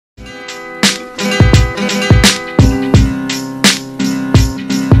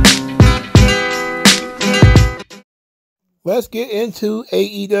let's get into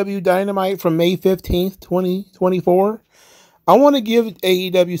AEW Dynamite from May 15th, 2024. I want to give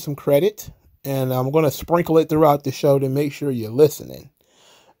AEW some credit, and I'm going to sprinkle it throughout the show to make sure you're listening.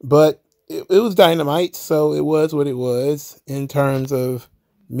 But it was Dynamite, so it was what it was in terms of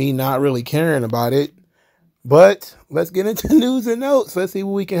me not really caring about it. But let's get into news and notes. Let's see if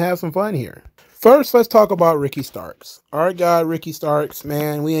we can have some fun here. First, let's talk about Ricky Starks. Our guy, Ricky Starks,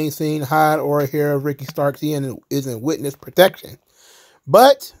 man, we ain't seen hide or hair of Ricky Starks. He isn't witness protection.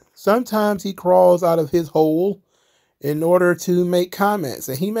 But sometimes he crawls out of his hole in order to make comments.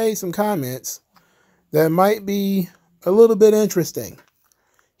 And he made some comments that might be a little bit interesting.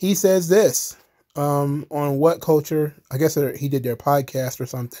 He says this on What Culture. I guess he did their podcast or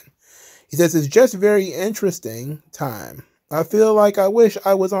something. He says, it's just very interesting time. I feel like I wish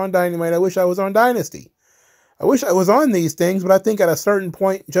I was on Dynamite. I wish I was on Dynasty. I wish I was on these things, but I think at a certain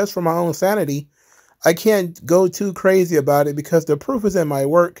point, just for my own sanity, I can't go too crazy about it because the proof is in my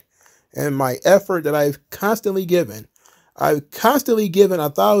work and my effort that I've constantly given. I've constantly given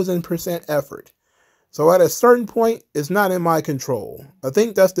 1,000% effort. So at a certain point, it's not in my control. I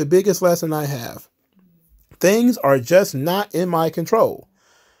think that's the biggest lesson I have. Things are just not in my control.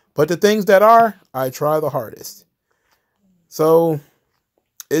 But the things that are, I try the hardest. So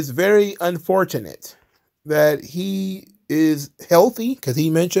it's very unfortunate that he is healthy, because he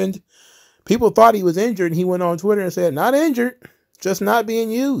mentioned people thought he was injured, and he went on Twitter and said, not injured, just not being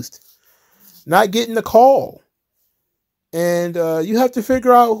used, not getting the call. And you have to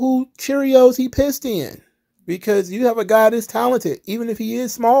figure out who Cheerios he pissed in, because you have a guy that's talented, even if he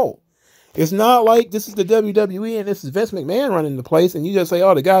is small. It's not like this is the WWE and this is Vince McMahon running the place and you just say,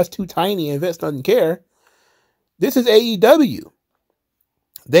 oh, the guy's too tiny and Vince doesn't care. This is AEW.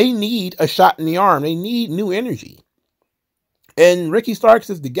 They need a shot in the arm. They need new energy. And Ricky Starks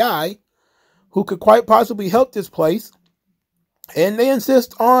is the guy who could quite possibly help this place. And they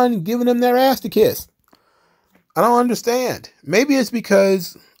insist on giving them their ass to kiss. I don't understand. Maybe it's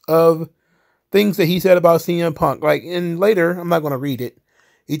because of things that he said about CM Punk. Like, and later, I'm not going to read it.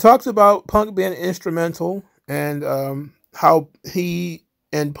 He talks about Punk being instrumental and how he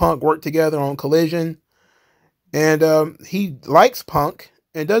and Punk work together on Collision. And he likes Punk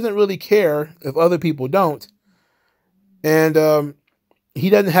and doesn't really care if other people don't. And he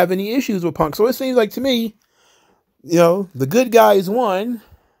doesn't have any issues with Punk. So it seems like to me, you know, the good guys won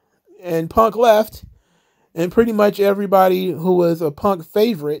and Punk left. And pretty much everybody who was a Punk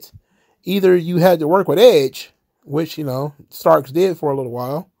favorite, either you had to work with Edge, which, you know, Starks did for a little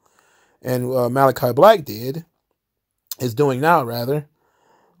while, and Malachi Black is doing now rather,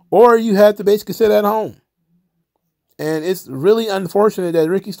 or you had to basically sit at home. And it's really unfortunate that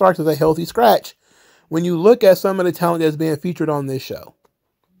Ricky Starks is a healthy scratch when you look at some of the talent that's being featured on this show.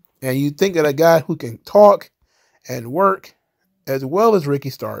 And you think that a guy who can talk and work as well as Ricky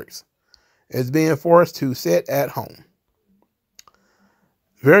Starks is being forced to sit at home.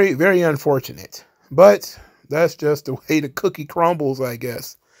 Very, very unfortunate. But that's just the way the cookie crumbles, I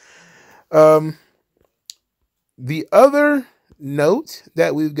guess. The other note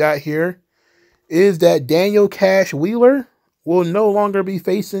that we've got here is that Daniel Cash Wheeler will no longer be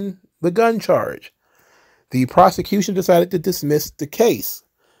facing the gun charge. The prosecution decided to dismiss the case.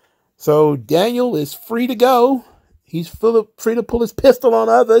 So Daniel is free to go. He's free to pull his pistol on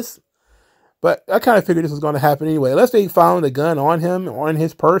others. But I kind of figured this was going to happen anyway. Unless they found a gun on him or on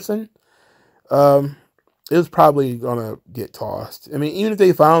his person, it was probably going to get tossed. I mean, even if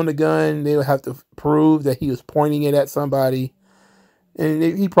they found a gun, they would have to prove that he was pointing it at somebody. And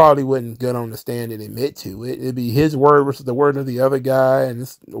he probably wouldn't get on the stand and admit to it. It'd be his word versus the word of the other guy, and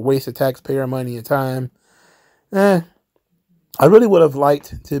it's a waste of taxpayer money and time. I really would have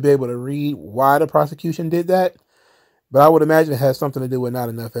liked to be able to read why the prosecution did that. But I would imagine it has something to do with not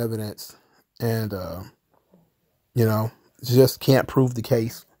enough evidence. And, you know, just can't prove the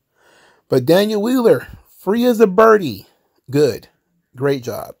case. But Daniel Wheeler, free as a birdie. Good. Great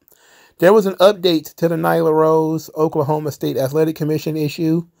job. There was an update to the Nyla Rose Oklahoma State Athletic Commission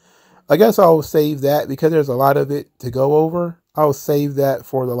issue. I guess I'll save that because there's a lot of it to go over. I'll save that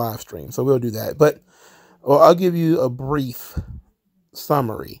for the live stream. So we'll do that. But I'll give you a brief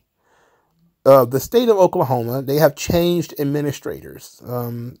summary. The state of Oklahoma, they have changed administrators.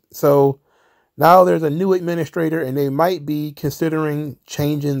 So now there's a new administrator, and they might be considering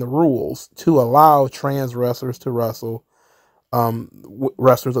changing the rules to allow trans wrestlers to wrestle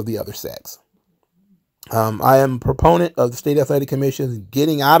wrestlers of the other sex. I am a proponent of the state athletic commission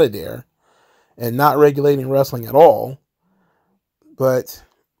getting out of there and not regulating wrestling at all. But,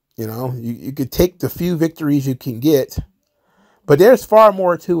 you know, you could take the few victories you can get, but there's far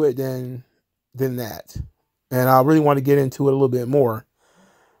more to it than that. And I really want to get into it a little bit more.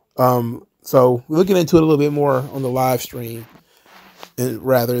 So we'll get into it a little bit more on the live stream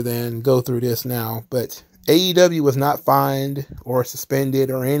rather than go through this now. But AEW was not fined or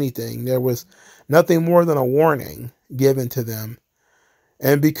suspended or anything. There was nothing more than a warning given to them.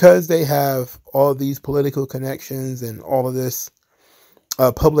 And because they have all these political connections and all of this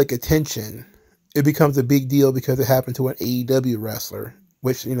public attention, it becomes a big deal because it happened to an AEW wrestler,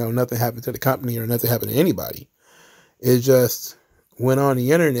 which, nothing happened to the company or nothing happened to anybody. It just went on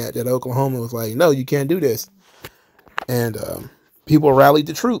the internet that Oklahoma was like, no, you can't do this. And people rallied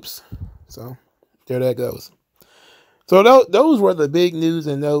the troops. So there that goes. So those were the big news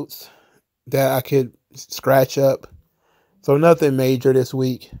and notes that I could scratch up. So nothing major this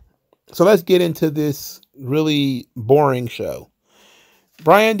week. So let's get into this really boring show.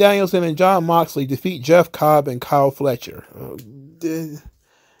 Bryan Danielson and Jon Moxley defeat Jeff Cobb and Kyle Fletcher.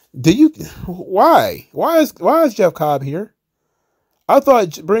 Why? Why is Jeff Cobb here? I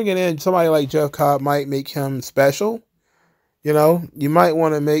thought bringing in somebody like Jeff Cobb might make him special. You might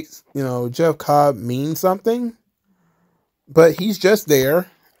want to make, Jeff Cobb mean something. But he's just there.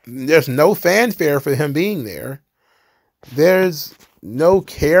 There's no fanfare for him being there. There's no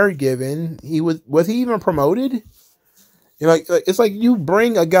care given. Was he even promoted? It's like you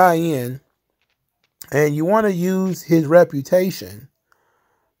bring a guy in and you want to use his reputation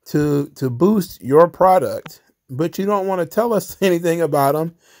to boost your product, but you don't want to tell us anything about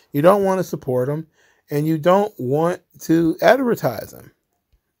him. You don't want to support him, and you don't want to advertise him.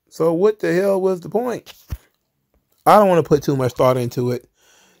 So what the hell was the point? I don't want to put too much thought into it.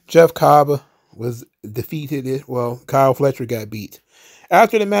 Jeff Cobb was defeated. Well, Kyle Fletcher got beat.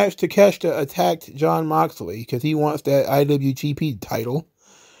 After the match, Takeshita attacked Jon Moxley because he wants that IWGP title.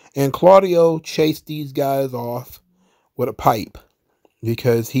 And Claudio chased these guys off with a pipe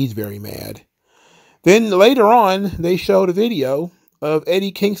because he's very mad. Then later on, they showed a video of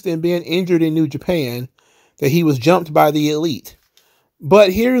Eddie Kingston being injured in New Japan, that he was jumped by the Elite.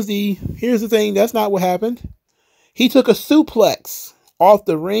 But here's the thing, that's not what happened. He took a suplex off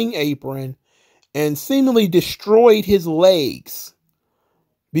the ring apron and seemingly destroyed his legs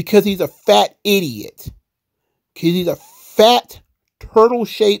because he's a fat idiot. Because he's a fat,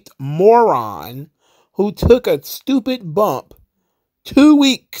 turtle-shaped moron who took a stupid bump 2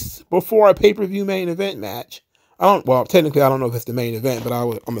 weeks before a pay-per-view main event match. Technically, I don't know if it's the main event, but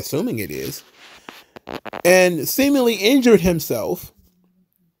I'm assuming it is. And seemingly injured himself.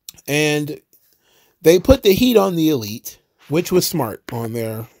 And they put the heat on the Elite, which was smart on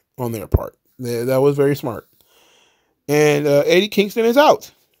their part. That was very smart. And Eddie Kingston is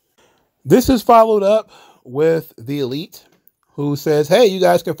out. This is followed up with the Elite, who says, hey, you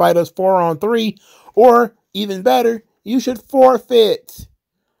guys can fight us 4-on-3, or even better, you should forfeit.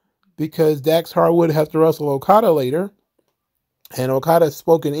 Because Dax Harwood has to wrestle Okada later. And Okada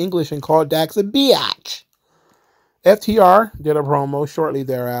spoke in English and called Dax a biatch. FTR did a promo shortly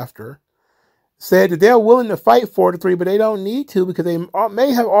thereafter. Said that they're willing to fight 4-3, but they don't need to because they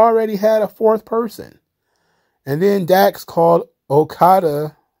may have already had a fourth person. And then Dax called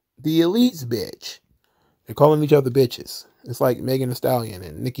Okada the Elite's bitch. They're calling each other bitches. It's like Megan Thee Stallion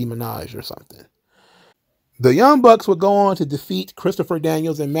and Nicki Minaj or something. The Young Bucks would go on to defeat Christopher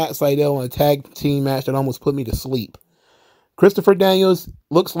Daniels and Matt Sydal in a tag team match that almost put me to sleep. Christopher Daniels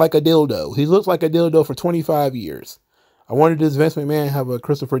looks like a dildo. He looks like a dildo for 25 years. I wonder, does Vince McMahon have a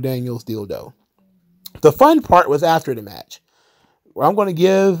Christopher Daniels dildo? The fun part was after the match, where I'm going to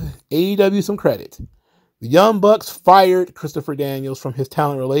give AEW some credit. The Young Bucks fired Christopher Daniels from his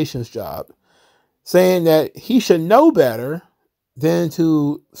talent relations job, saying that he should know better than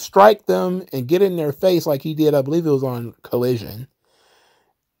to strike them and get in their face like he did. I believe it was on Collision.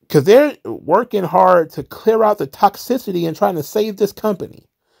 Because they're working hard to clear out the toxicity and trying to save this company.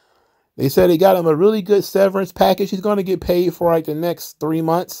 They said they got him a really good severance package. He's going to get paid for like the next 3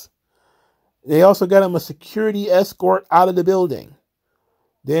 months. They also got him a security escort out of the building.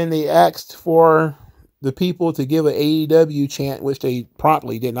 Then they asked for the people to give an AEW chant, which they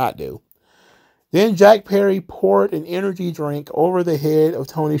promptly did not do. Then Jack Perry poured an energy drink over the head of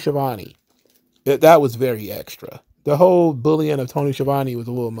Tony Schiavone. That was very extra. The whole bullying of Tony Schiavone was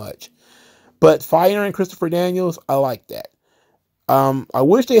a little much. But firing Christopher Daniels, I like that. I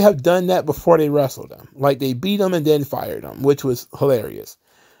wish they had done that before they wrestled him. Like they beat him and then fired him, which was hilarious.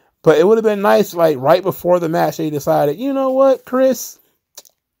 But it would have been nice, like right before the match, they decided, you know what, Chris,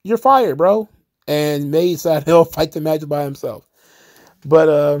 you're fired, bro. And made Sydal fight the match by himself.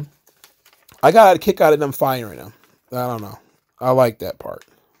 But I got a kick out of them firing him. I don't know. I like that part.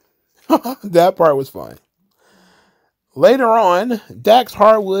 That part was fun. Later on, Dax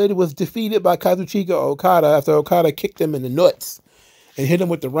Harwood was defeated by Kazuchika Okada after Okada kicked him in the nuts and hit him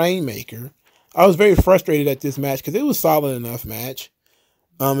with the Rainmaker. I was very frustrated at this match because it was a solid enough match,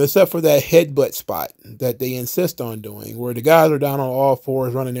 except for that headbutt spot that they insist on doing, where the guys are down on all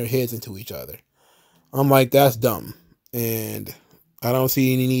fours running their heads into each other. I'm like, that's dumb, and I don't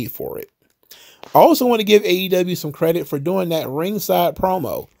see any need for it. I also want to give AEW some credit for doing that ringside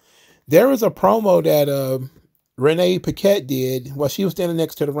promo. There was a promo that Renee Paquette did while she was standing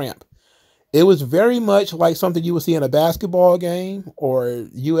next to the ramp. It was very much like something you would see in a basketball game or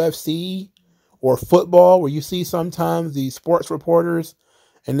UFC or football, where you see sometimes the sports reporters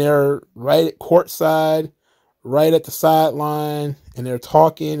and they're right at courtside, right at the sideline, and they're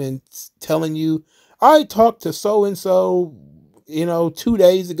talking and telling you, I talked to so-and-so, 2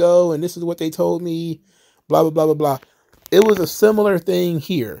 days ago, and this is what they told me, blah, blah, blah, blah, blah. It was a similar thing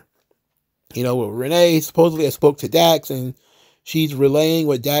here. Renee supposedly spoke to Dax, and she's relaying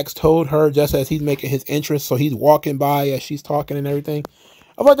what Dax told her just as he's making his entrance, so he's walking by as she's talking and everything.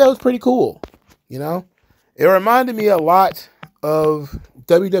 I thought that was pretty cool, It reminded me a lot of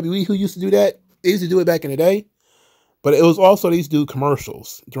WWE, who used to do that. They used to do it back in the day, but it was also, they used to do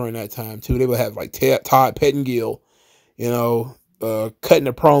commercials during that time, too. They would have, like, Todd Pettengill, cutting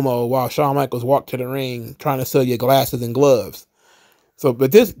a promo while Shawn Michaels walked to the ring trying to sell you glasses and gloves.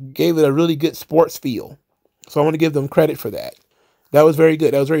 But this gave it a really good sports feel. So I want to give them credit for that. That was very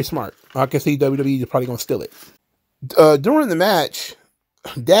good. That was very smart. I can see WWE is probably going to steal it. During the match,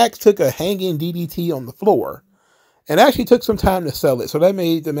 Dax took a hanging DDT on the floor and actually took some time to sell it. So that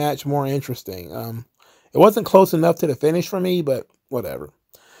made the match more interesting. It wasn't close enough to the finish for me, but whatever.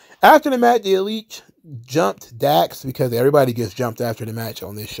 After the match, the Elite jumped Dax, because everybody gets jumped after the match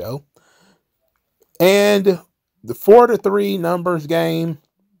on this show. And the 4-3 numbers game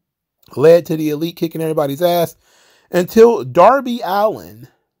led to the Elite kicking everybody's ass until Darby Allin,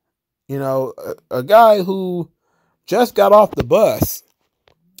 a guy who just got off the bus.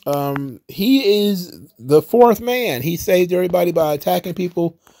 He is the fourth man. He saved everybody by attacking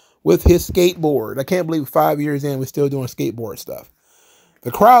people with his skateboard. I can't believe 5 years in, we're still doing skateboard stuff. The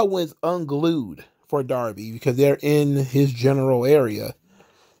crowd went unglued for Darby because they're in his general area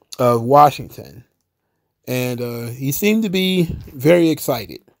of Washington. And he seemed to be very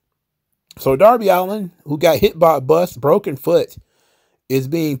excited. So Darby Allin, who got hit by a bus, broken foot, is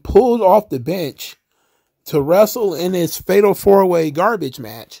being pulled off the bench to wrestle in his fatal 4-way garbage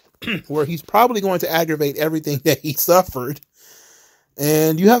match, where he's probably going to aggravate everything that he suffered.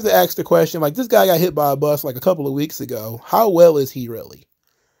 And you have to ask the question, like, this guy got hit by a bus like a couple of weeks ago. How well is he really?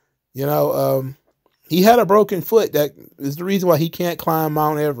 He had a broken foot. That is the reason why he can't climb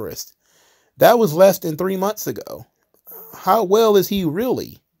Mount Everest. That was less than 3 months ago. How well is he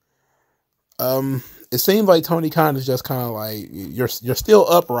really? It seems like Tony Khan is just kind of like, you're still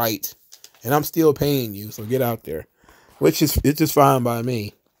upright, and I'm still paying you, so get out there. It's just fine by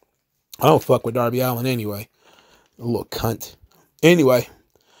me. I don't fuck with Darby Allin anyway. A little cunt. Anyway,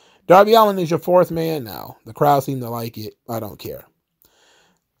 Darby Allin is your fourth man now. The crowd seemed to like it. I don't care.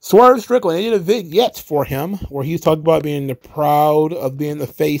 Swerve Strickland, they did a vignette for him where he was talking about being proud of being the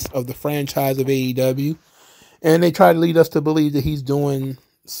face of the franchise of AEW. And they try to lead us to believe that he's doing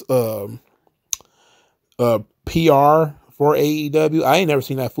PR for AEW. I ain't never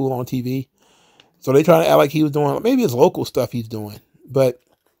seen that fool on TV. So they try to act like he was doing, maybe it's local stuff he's doing. But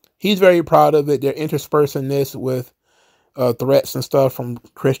he's very proud of it. They're interspersing this with threats and stuff from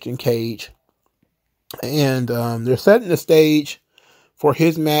Christian Cage. And they're setting the stage for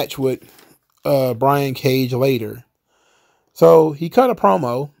his match with Brian Cage later. So he cut a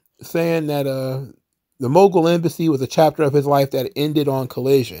promo saying that the Mogul Embassy was a chapter of his life that ended on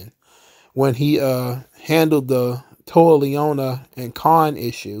Collision when he handled the Toa Leona and Khan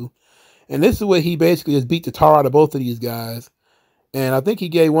issue. And this is where he basically just beat the tar out of both of these guys. And I think he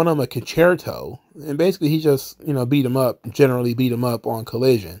gave one of them a concerto. And basically he just, beat him up, generally beat him up on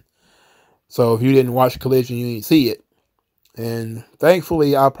Collision. So if you didn't watch Collision, you didn't see it. And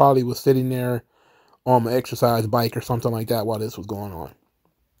thankfully, I probably was sitting there on my exercise bike or something like that while this was going on.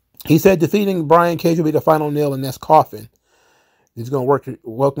 He said defeating Brian Cage will be the final nail in this coffin. He's going to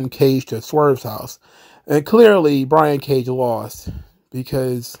welcome Cage to Swerve's house. And clearly, Brian Cage lost,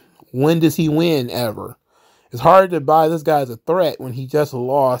 because when does he win ever? It's hard to buy this guy as a threat when he just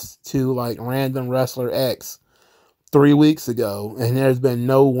lost to like random wrestler X 3 weeks ago, and there's been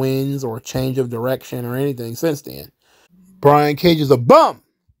no wins or change of direction or anything since then. Brian Cage is a bum.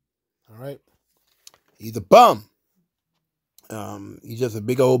 All right. He's a bum. He's just a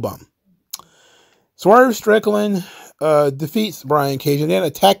big old bum. Swerve Strickland defeats Brian Cage and then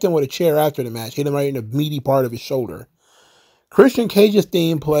attacked him with a chair after the match. Hit him right in the meaty part of his shoulder. Christian Cage's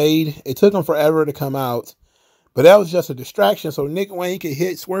theme played. It took him forever to come out, but that was just a distraction so Nick Wayne could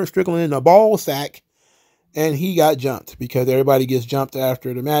hit Swerve Strickland in the ball sack, and he got jumped because everybody gets jumped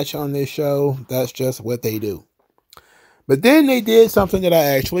after the match on this show. That's just what they do. But then they did something that I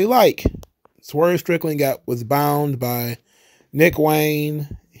actually like. Swerve Strickland was bound by Nick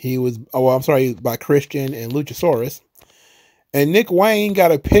Wayne. By Christian and Luchasaurus. And Nick Wayne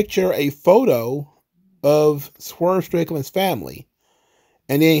got a photo of Swerve Strickland's family.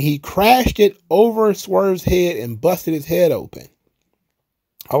 And then he crashed it over Swerve's head and busted his head open.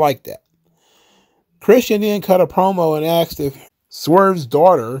 I like that. Christian then cut a promo and asked if Swerve's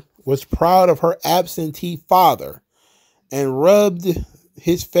daughter was proud of her absentee father and rubbed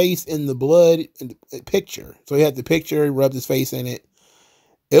his face in the blood picture. So he had the picture, he rubbed his face in it.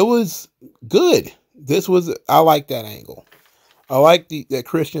 It was good. I like that angle. I like that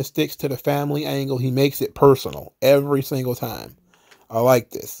Christian sticks to the family angle. He makes it personal every single time. I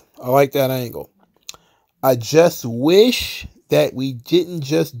like this. I like that angle. I just wish that we didn't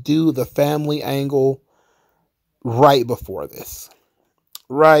just do the family angle right before this.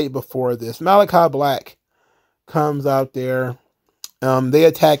 Malachi Black comes out there. They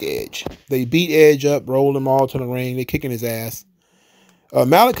attack Edge. They beat Edge up, roll him all to the ring. They're kicking his ass.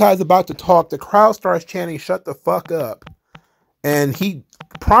 Malachi's about to talk. The crowd starts chanting, "Shut the fuck up." And he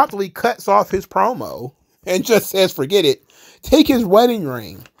promptly cuts off his promo and just says, forget it. Take his wedding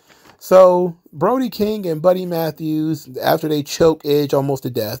ring. So Brody King and Buddy Matthews, after they choke Edge almost to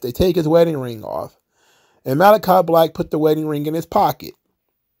death, they take his wedding ring off. And Malachi Black put the wedding ring in his pocket.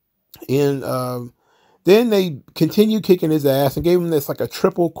 And then they continue kicking his ass and gave him this like a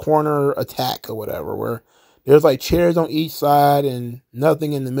triple corner attack or whatever, where there's like chairs on each side and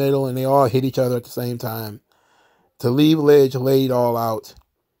nothing in the middle, and they all hit each other at the same time to leave Edge laid all out.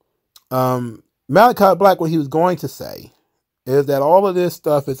 Malachi Black, what he was going to say is that all of this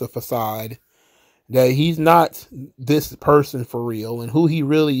stuff is a facade, that he's not this person for real, and who he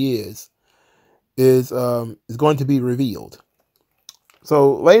really is going to be revealed.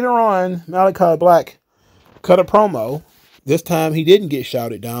 So later on, Malachi Black cut a promo. This time he didn't get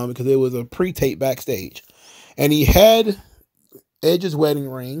shouted down because it was a pre-tape backstage. And he had Edge's wedding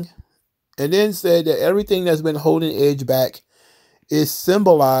ring, and then said that everything that's been holding Edge back is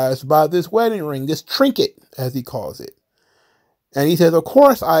symbolized by this wedding ring, this trinket, as he calls it. And he says, of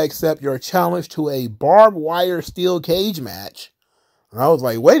course, I accept your challenge to a barbed wire steel cage match. And I was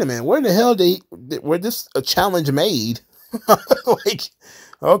like, wait a minute, where the hell were this a challenge made? Like,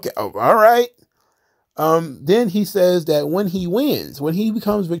 okay, all right. Then he says that when he wins, when he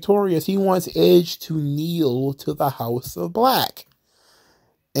becomes victorious, he wants Edge to kneel to the House of Black.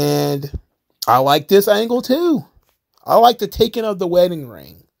 And I like this angle too. I like the taking of the wedding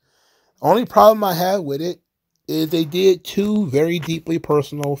ring. Only problem I have with it is they did two very deeply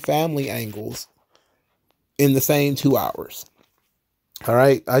personal family angles in the same 2 hours. All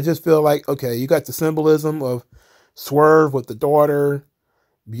right. I just feel like, okay, you got the symbolism of Swerve with the daughter.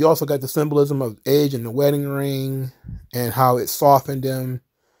 You also got the symbolism of Edge and the wedding ring and how it softened him.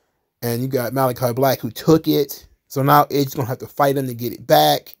 And you got Malachi Black who took it. So now Edge's going to have to fight him to get it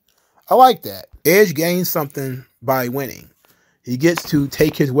back. I like that. Edge gains something by winning. He gets to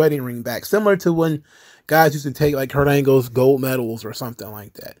take his wedding ring back. Similar to when guys used to take like Kurt Angle's gold medals or something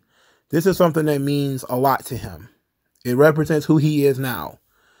like that. This is something that means a lot to him. It represents who he is now.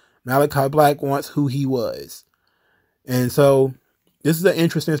 Malachi Black wants who he was. And so this is an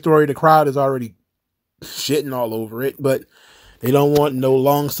interesting story. The crowd is already shitting all over it, but they don't want no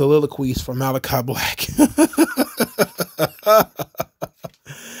long soliloquies from Malachi Black.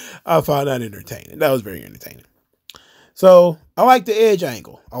 I found that entertaining. That was very entertaining. So I like the Edge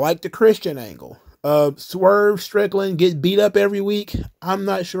angle. I like the Christian angle. Swerve Strickland gets beat up every week. I'm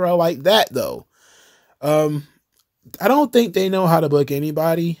not sure I like that though. I don't think they know how to book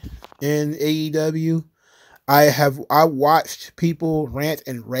anybody in AEW. I watched people rant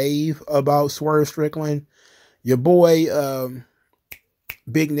and rave about Swerve Strickland. Your boy,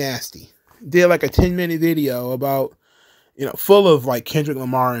 Big Nasty, did like a 10-minute video about, full of like Kendrick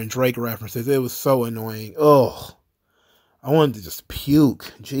Lamar and Drake references. It was so annoying. Ugh. I wanted to just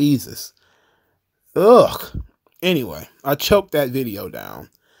puke. Jesus. Ugh. Anyway, I choked that video down.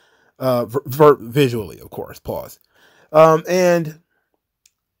 Visually, of course. Pause. And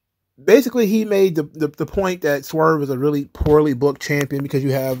basically he made the point that Swerve is a really poorly booked champion because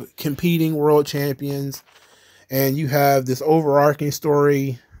you have competing world champions and you have this overarching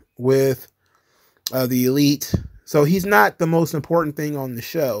story with the Elite. So he's not the most important thing on the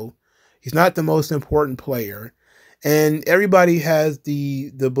show. He's not the most important player. And everybody has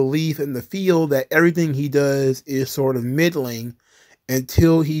the belief and the feel that everything he does is sort of middling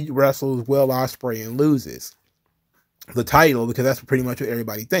until he wrestles Will Ospreay and loses the title, because that's pretty much what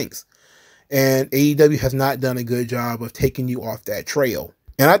everybody thinks. And AEW has not done a good job of taking you off that trail.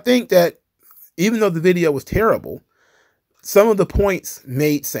 And I think that even though the video was terrible, some of the points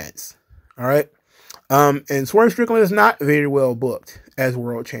made sense. All right. And Swerve Strickland is not very well booked as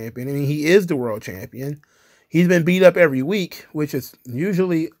world champion. I mean, he is the world champion. He's been beat up every week, which is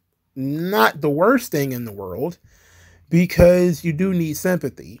usually not the worst thing in the world, because you do need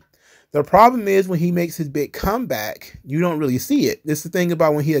sympathy. The problem is when he makes his big comeback, you don't really see it. This is the thing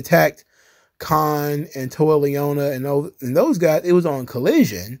about when he attacked Khan and Toa Leona and those guys, it was on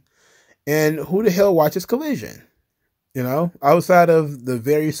Collision. And who the hell watches Collision? You know, outside of the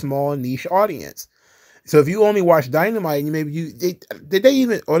very small niche audience. So if you only watch Dynamite,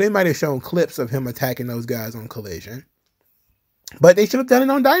 they might have shown clips of him attacking those guys on Collision. But they should have done it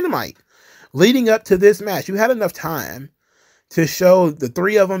on Dynamite. Leading up to this match, you had enough time to show the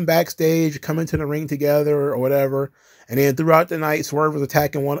three of them backstage, coming to the ring together or whatever. And then throughout the night, Swerve was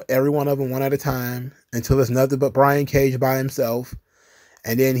attacking every one of them one at a time until there's nothing but Brian Cage by himself.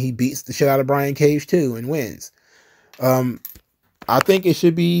 And then he beats the shit out of Brian Cage too and wins. I think it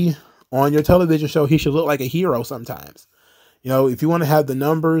should be on your television show. He should look like a hero sometimes. You know, if you want to have the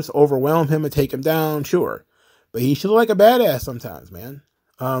numbers overwhelm him and take him down, sure. But he should look like a badass sometimes, man.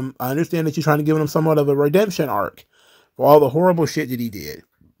 I understand that you're trying to give him somewhat of a redemption arc for all the horrible shit that he did.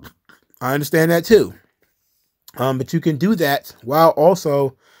 I understand that too. But you can do that while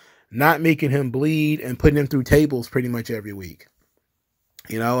also not making him bleed and putting him through tables pretty much every week.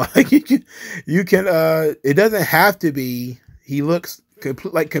 You know, you can, it doesn't have to be, he looks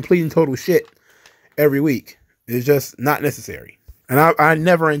like complete and total shit every week. It's just not necessary. And I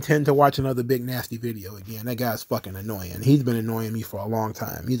never intend to watch another Big Nasty video again. That guy's fucking annoying. He's been annoying me for a long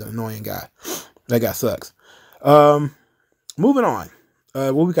time. He's an annoying guy. That guy sucks. Moving on.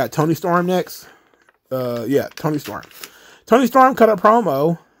 What we got? Toni Storm next? Yeah, Toni Storm. Toni Storm cut a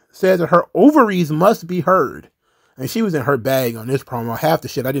promo, said that her ovaries must be heard. And she was in her bag on this promo. Half the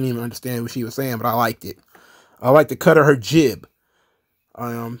shit, I didn't even understand what she was saying, but I liked it. I like the cut of her jib.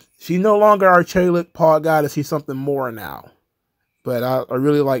 She's no longer our cherry lip paw goddess. She's something more now. But I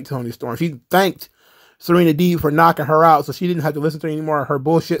really like Toni Storm. She thanked Serena Deeb for knocking her out, so she didn't have to listen to any more of her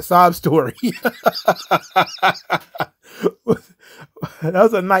bullshit sob story. That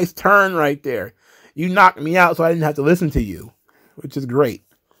was a nice turn right there. You knocked me out, so I didn't have to listen to you, which is great.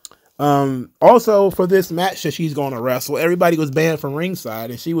 Also, for this match that she's going to wrestle, everybody was banned from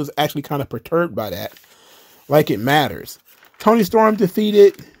ringside, and she was actually kind of perturbed by that. Like it matters. Toni Storm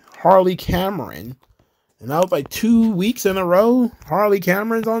defeated Harley Cameron. And that was like 2 weeks in a row. Harley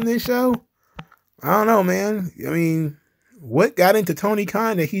Cameron's on this show. I don't know, man. I mean, what got into Tony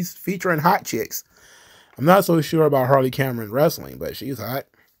Khan that he's featuring hot chicks? I'm not so sure about Harley Cameron wrestling, but she's hot.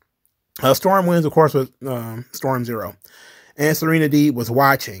 Storm wins, of course, with Storm Zero. And Serena Deeb was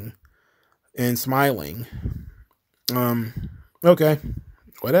watching and smiling. Okay.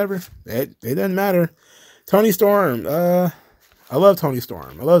 Whatever. It doesn't matter. Toni Storm. I love Toni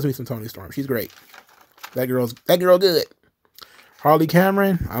Storm. I love me some Toni Storm. She's great. That girl good. Harley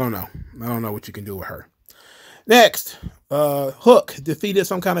Cameron, I don't know. I don't know what you can do with her. Next, Hook defeated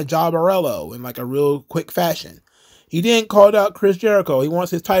some kind of Jobberello in like a real quick fashion. He then called out Chris Jericho. He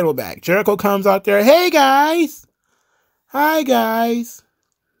wants his title back. Jericho comes out there, hey guys. Hi guys.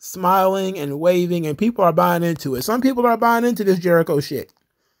 Smiling and waving, and people are buying into it. Some people are buying into this Jericho shit.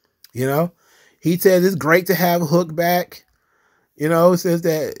 You know? He says it's great to have Hook back. You know, says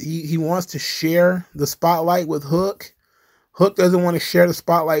that he wants to share the spotlight with Hook. Hook doesn't want to share the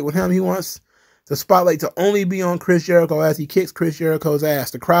spotlight with him. He wants the spotlight to only be on Chris Jericho as he kicks Chris Jericho's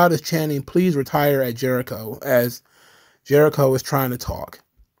ass. The crowd is chanting, please retire at Jericho, as Jericho is trying to talk.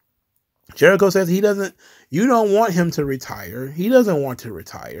 Jericho says you don't want him to retire. He doesn't want to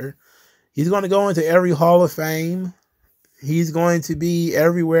retire. He's going to go into every Hall of Fame. He's going to be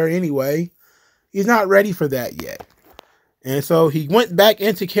everywhere anyway. He's not ready for that yet. And so he went back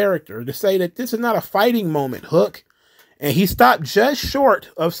into character to say that this is not a fighting moment, Hook. And he stopped just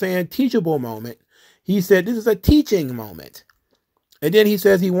short of saying teachable moment. He said this is a teaching moment. And then he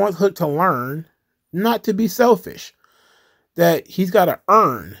says he wants Hook to learn not to be selfish. That he's got to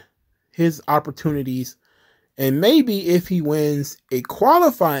earn his opportunities. And maybe if he wins a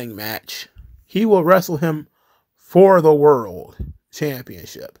qualifying match, he will wrestle him for the world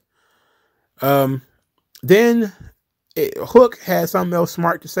championship. Then Hook had something else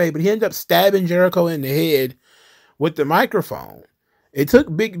smart to say, but he ended up stabbing Jericho in the head with the microphone. It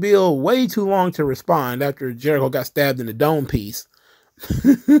took Big Bill way too long to respond after Jericho got stabbed in the dome piece.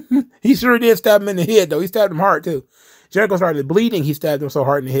 He sure did stab him in the head, though. He stabbed him hard, too. Jericho started bleeding. He stabbed him so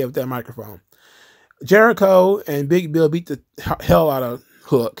hard in the head with that microphone. Jericho and Big Bill beat the hell out of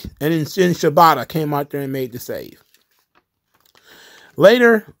Hook. And then Shibata came out there and made the save.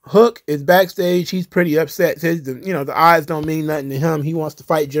 Later, Hook is backstage. He's pretty upset. Says the odds don't mean nothing to him. He wants to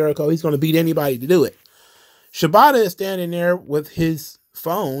fight Jericho. He's going to beat anybody to do it. Shibata is standing there with his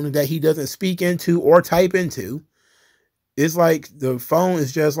phone that he doesn't speak into or type into. It's like the phone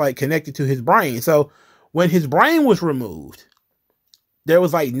is just like connected to his brain. So when his brain was removed, there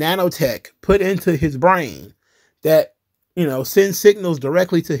was like nanotech put into his brain that, sends signals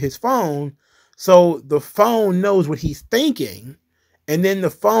directly to his phone. So the phone knows what he's thinking. And then the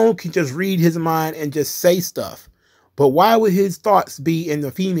phone can just read his mind and just say stuff. But why would his thoughts be in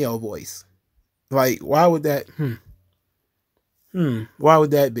the female voice? Like, why would that? Why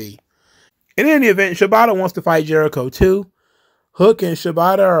would that be? In any event, Shibata wants to fight Jericho too. Hook and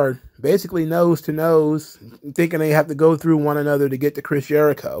Shibata are basically nose to nose, thinking they have to go through one another to get to Chris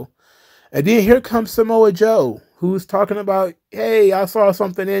Jericho. And then here comes Samoa Joe, who's talking about, hey, I saw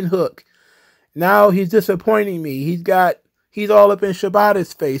something in Hook. Now he's disappointing me. He's all up in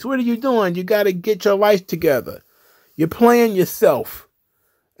Shibata's face. What are you doing? You got to get your life together. You're playing yourself.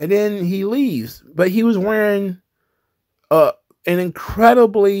 And then he leaves. But he was wearing an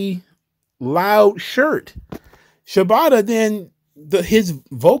incredibly loud shirt. Shibata then, his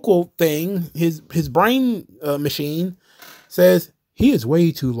vocal thing, his brain machine says, he is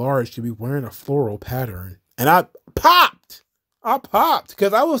way too large to be wearing a floral pattern. And I popped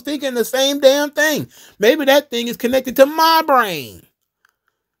because I was thinking the same damn thing. Maybe that thing is connected to my brain.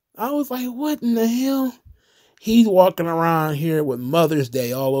 I was like, what in the hell? He's walking around here with Mother's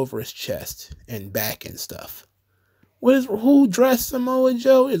Day all over his chest and back and stuff. Who dressed Samoa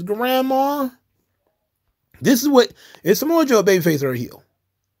Joe? Is Grandma? Is Samoa Joe a babyface or a heel?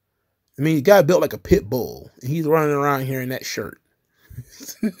 I mean, the guy built like a pit bull, and he's running around here in that shirt.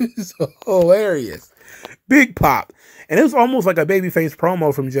 It's hilarious. Big pop. And it was almost like a babyface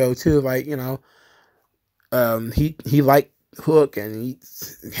promo from Joe, too. Like, he liked Hook, and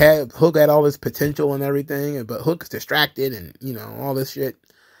Hook had all this potential and everything, but Hook's distracted and, all this shit.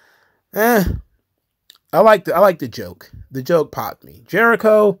 I like the joke. The joke popped me.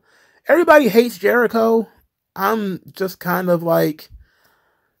 Jericho, everybody hates Jericho. I'm just kind of like,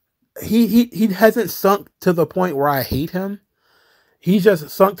 he hasn't sunk to the point where I hate him. He's just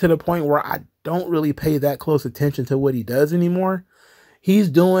sunk to the point where I don't really pay that close attention to what he does anymore. He's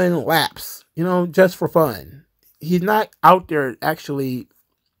doing laps, just for fun. He's not out there actually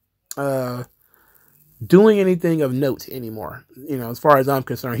doing anything of note anymore, as far as I'm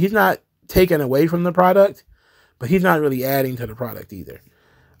concerned. He's not taken away from the product, but he's not really adding to the product either.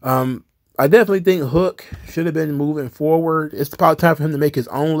 I definitely think Hook should have been moving forward. It's about time for him to make his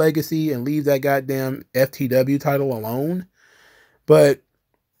own legacy and leave that goddamn FTW title alone. But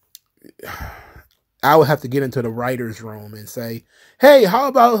I would have to get into the writer's room and say, hey, how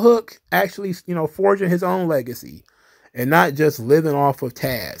about Hook actually, forging his own legacy and not just living off of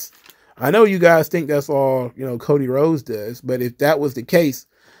Taz? I know you guys think that's all, Cody Rhodes does, but if that was the case,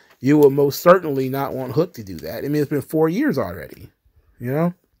 you would most certainly not want Hook to do that. I mean, it's been 4 years already,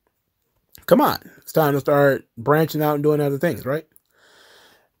 Come on. It's time to start branching out and doing other things, right?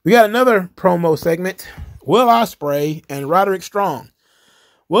 We got another promo segment. Will Ospreay and Roderick Strong.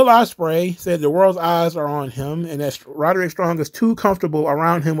 Will Ospreay said the world's eyes are on him and that Roderick Strong is too comfortable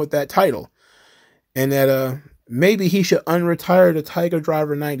around him with that title. And that maybe he should unretire the Tiger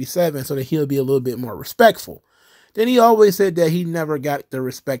Driver 97 so that he'll be a little bit more respectful. Then he always said that he never got the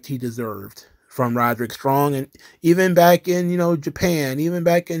respect he deserved from Roderick Strong. And even back in, Japan, even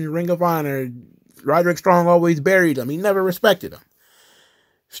back in Ring of Honor, Roderick Strong always buried him. He never respected him.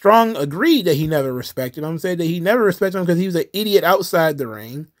 Strong agreed that he never respected him, said that he never respected him because he was an idiot outside the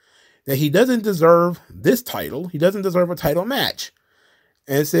ring, that he doesn't deserve this title. He doesn't deserve a title match.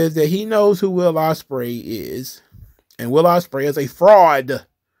 And says that he knows who Will Ospreay is. And Will Ospreay is a fraud.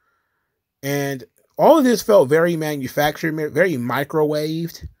 And all of this felt very manufactured, very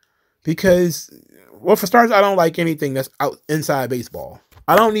microwaved. Because, well, for starters, I don't like anything that's out inside baseball.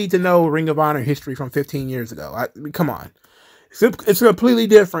 I don't need to know Ring of Honor history from 15 years ago. Come on. It's completely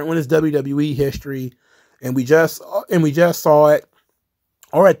different when it's WWE history, and we just saw it,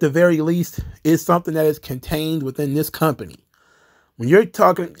 or at the very least, it's something that is contained within this company. When you're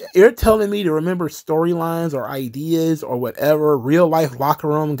telling me to remember storylines or ideas or whatever, real life locker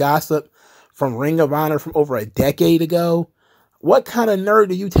room gossip from Ring of Honor from over a decade ago, what kind of nerd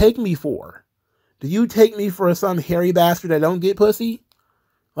do you take me for? Do you take me for some hairy bastard that don't get pussy?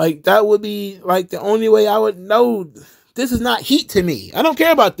 Like, that would be, like, the only way I would know this is not heat to me. I don't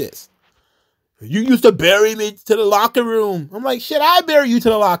care about this. You used to bury me to the locker room. I'm like, shit, I bury you to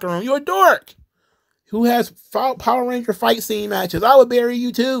the locker room. You're a dork. Who has Power Ranger fight scene matches? I would bury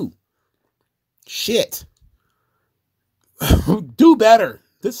you too. Shit. Do better.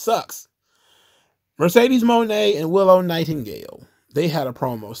 This sucks. Mercedes Moné and Willow Nightingale. They had a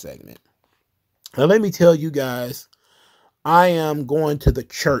promo segment. Now, let me tell you guys, I am going to the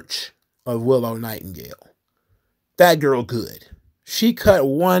church of Willow Nightingale. That girl good. She cut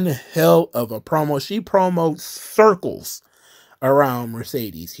one hell of a promo. She promoted circles around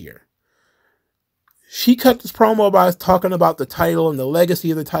Mercedes here. She cut this promo by talking about the title and the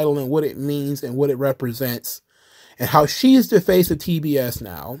legacy of the title and what it means and what it represents and how she is the face of TBS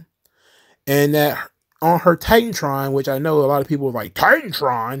now. And that on her Titantron, which I know a lot of people are like,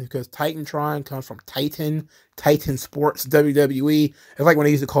 Titantron, because Titantron comes from Titan Sports, WWE. It's like when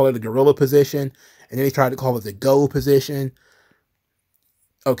they used to call it a gorilla position, and then they tried to call it the go position.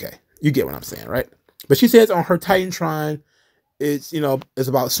 Okay, you get what I'm saying, right? But she says on her Titantron, it's, it's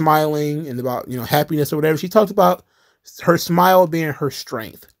about smiling and about, happiness or whatever. She talks about her smile being her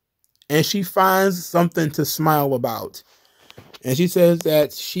strength. And she finds something to smile about. And she says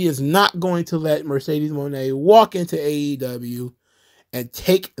that she is not going to let Mercedes Moné walk into AEW and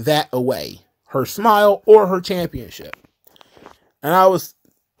take that away. Her smile or her championship. And I was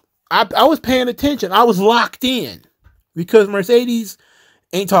paying attention. I was locked in. Because Mercedes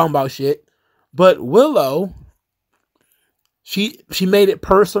ain't talking about shit. But Willow, she made it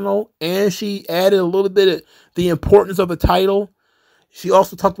personal. And she added a little bit of the importance of the title. She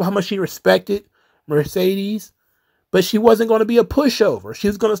also talked about how much she respected Mercedes. But she wasn't going to be a pushover. She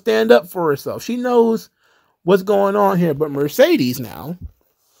was going to stand up for herself. She knows what's going on here. But Mercedes now,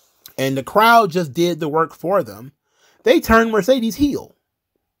 and the crowd just did the work for them, they turned Mercedes heel.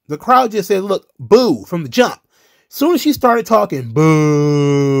 The crowd just said, look, boo, from the jump. As soon as she started talking,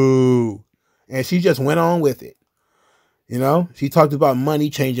 boo. And she just went on with it. She talked about money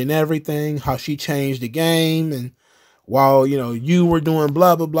changing everything, how she changed the game, and while, you were doing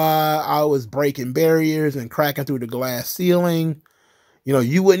blah, blah, blah, I was breaking barriers and cracking through the glass ceiling.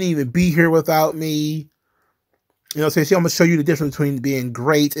 You wouldn't even be here without me. So I'm going to show you the difference between being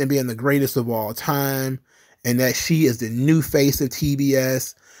great and being the greatest of all time. And that she is the new face of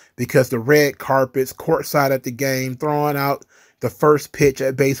TBS because the red carpets, courtside at the game, throwing out the first pitch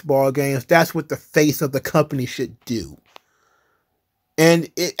at baseball games. That's what the face of the company should do. And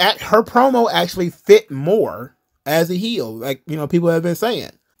her promo actually fit more as a heel, like, people have been saying.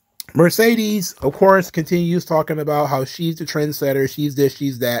 Mercedes, of course, continues talking about how she's the trendsetter, she's this,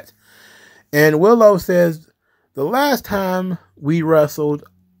 she's that. And Willow says, the last time we wrestled,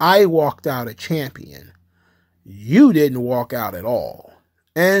 I walked out a champion. You didn't walk out at all.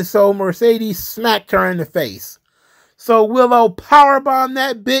 And so Mercedes smacked her in the face. So Willow powerbombed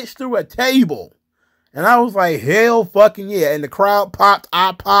that bitch through a table. And I was like, hell fucking yeah. And the crowd popped,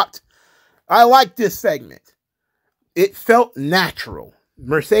 I popped. I like this segment. It felt natural.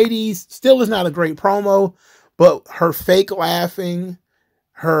 Mercedes still is not a great promo, but her fake laughing,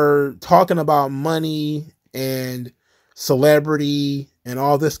 her talking about money and celebrity and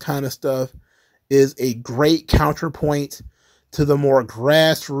all this kind of stuff is a great counterpoint to the more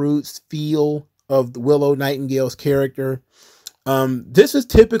grassroots feel of Willow Nightingale's character. This is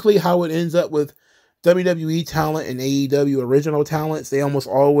typically how it ends up with WWE talent and AEW original talents. They almost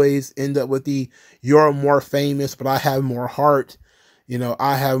always end up with you're more famous, but I have more heart.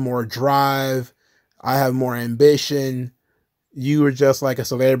 I have more drive. I have more ambition. You were just like a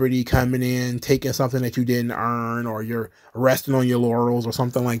celebrity coming in, taking something that you didn't earn, or you're resting on your laurels or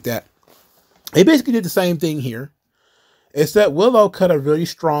something like that. They basically did the same thing here. Except Willow cut a really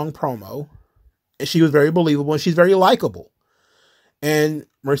strong promo, and she was very believable, and she's very likable. And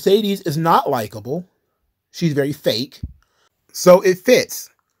Mercedes is not likable. She's very fake. So it fits.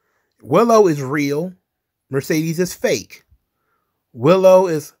 Willow is real. Mercedes is fake. Willow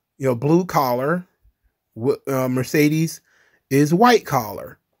is, blue collar. Mercedes is white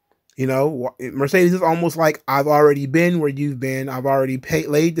collar. Mercedes is almost like, I've already been where you've been. I've already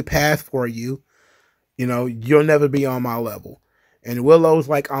laid the path for you. You'll never be on my level. And Willow's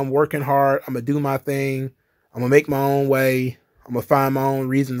like, I'm working hard. I'm going to do my thing. I'm going to make my own way. I'm going to find my own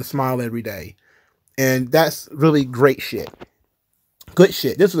reason to smile every day. And that's really great shit. Good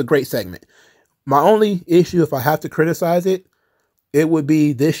shit. This was a great segment. My only issue, if I have to criticize it, it would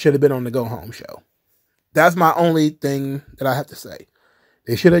be this should have been on the Go Home show. That's my only thing that I have to say.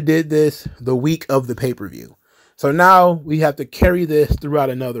 They should have did this the week of the pay-per-view. So now we have to carry this throughout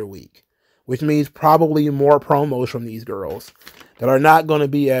another week. which means probably more promos from these girls that are not going to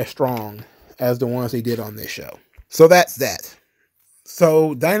be as strong as the ones they did on this show. So that's that.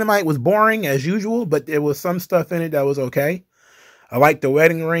 So Dynamite was boring as usual, but there was some stuff in it that was okay. I like the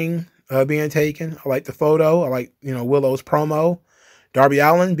wedding ring being taken. I like the photo. I like, Willow's promo. Darby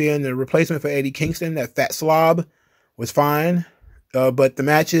Allin being the replacement for Eddie Kingston, that fat slob, was fine. But the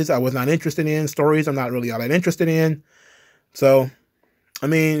matches I was not interested in. Stories I'm not really all that interested in. So, I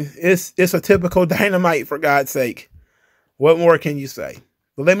mean, it's a typical Dynamite, for God's sake. What more can you say?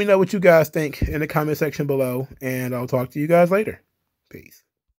 But let me know what you guys think in the comment section below, and I'll talk to you guys later. Peace.